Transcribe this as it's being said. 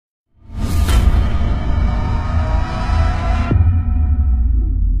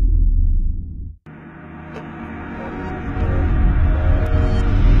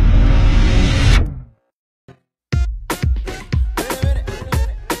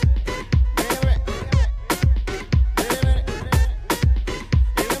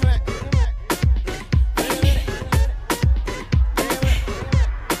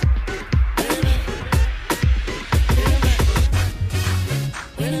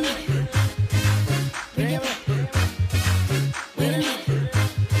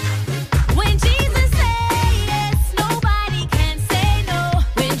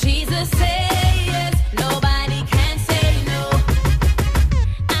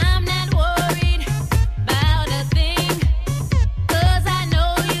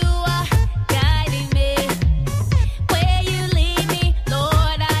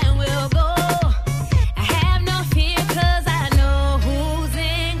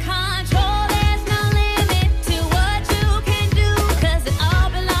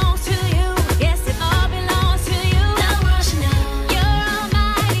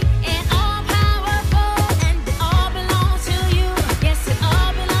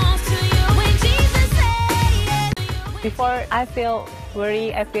Before, I feel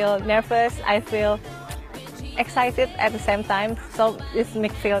worried, I feel nervous, I feel excited at the same time, so it's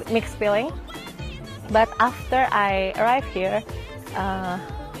mixed feeling. But after I arrive here,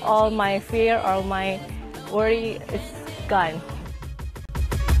 all my fear, all my worry is gone.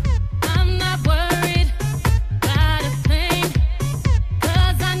 I'm not worried about a thing,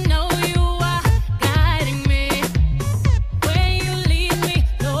 'cause I know you are guiding me. Where you lead me,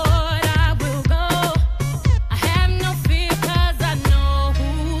 Lord, I will go. I have no fear 'cause I know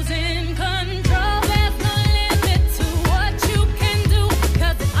who's in control. There's no limit to what you can do,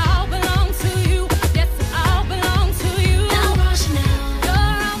 'cause it all belongs to you. Yes, it all belongs to you. You're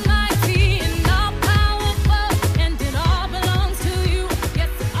almighty and all powerful, and it all belongs to you.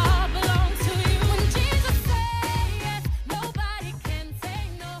 Yes, it all belongs to you. When Jesus says yes, nobody can say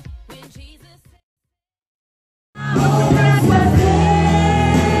no. When Jesus says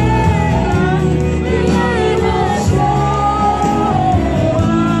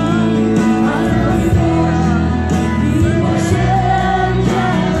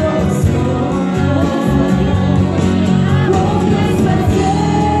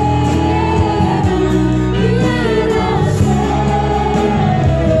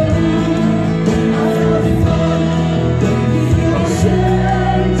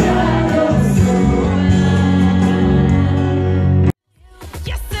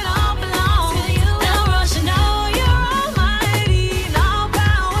yes, it all belongs to you. No rush, no, you're almighty and all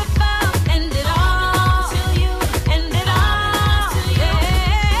powerful, and it all to you, and it all to you.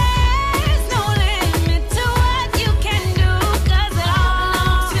 There's no limit to what you can do, 'cause it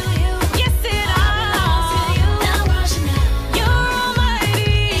all to you. Yes, it all to you. No rush, no, you're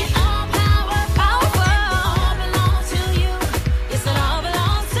almighty and all powerful, all belongs to you. Yes, it all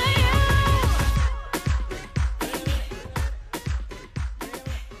belongs to you.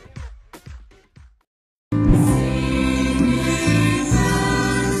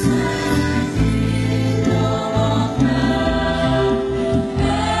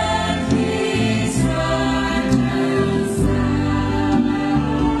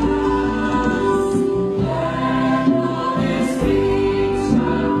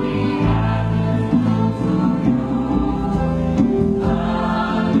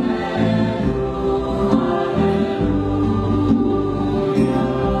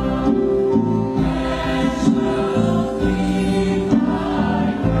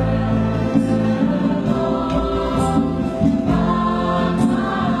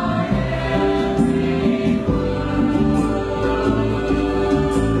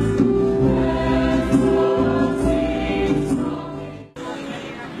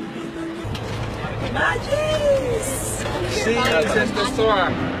 Magis! Sim, acesta só.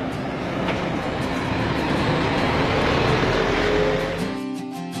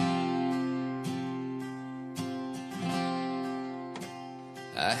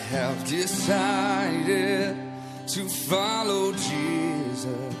 I have decided to follow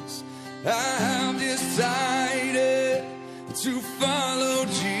Jesus. I have decided to follow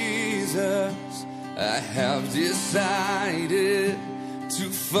Jesus. I have decided to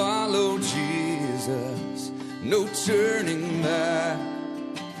follow Jesus. No turning back,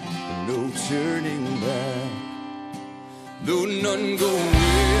 no turning back. Though none go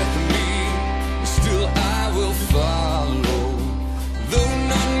with me, still I will follow. Though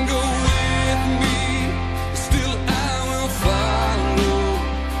none go with me, still I will follow.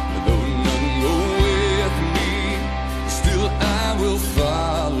 Though none go with me, still I will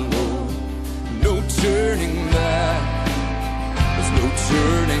follow. No turning back, there's no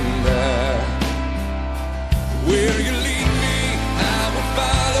turning back. Where you lead me, I will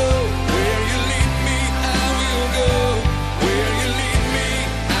follow. Where you lead me, I will go. Where you lead me,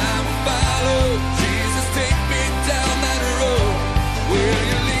 I will follow. Jesus, take me down that road. Where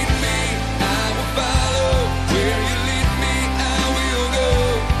you lead me, I will follow. Where you lead me, I will go.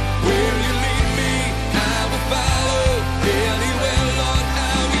 Where you lead me, I will follow. Anywhere, Lord,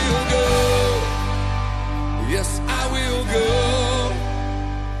 I will go. Yes, I will go.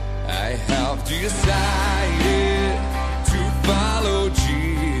 I have decided to follow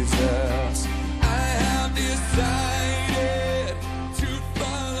Jesus. I have decided to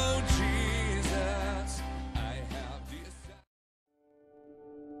follow Jesus. I have decided.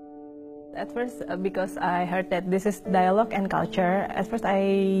 At first, because I heard that this is dialogue and culture, at first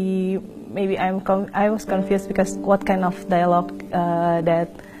I was confused because what kind of dialogue that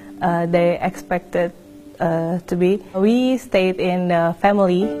they expected to be. We stayed in the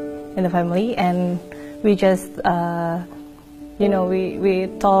family, and we just we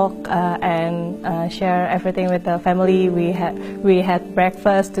talk and share everything with the family. We had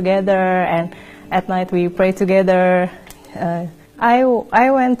breakfast together, At night we pray together. I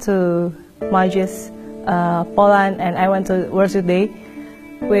went to Magis, Poland, and I went to Worship Day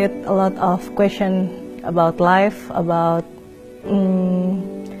with a lot of questions about life, about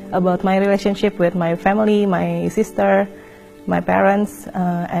my relationship with my family, my sister, my parents,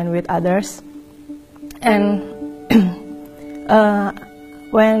 and with others. And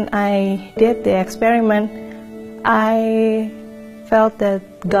when I did the experiment, I felt that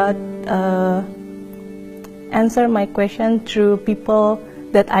God answered my question through people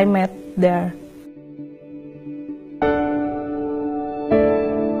that I met there.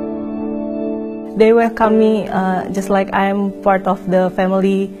 They welcome me just like I'm part of the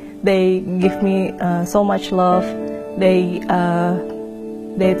family. They give me so much love. They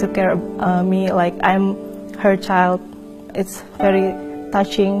took care of me like I'm her child. It's very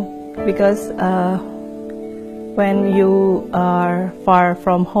touching because when you are far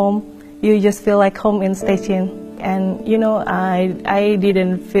from home, you just feel like home in station. And you know, I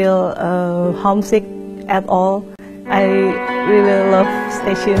didn't feel homesick at all. I really love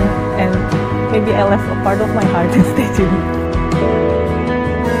station, and maybe I left a part of my heart in station.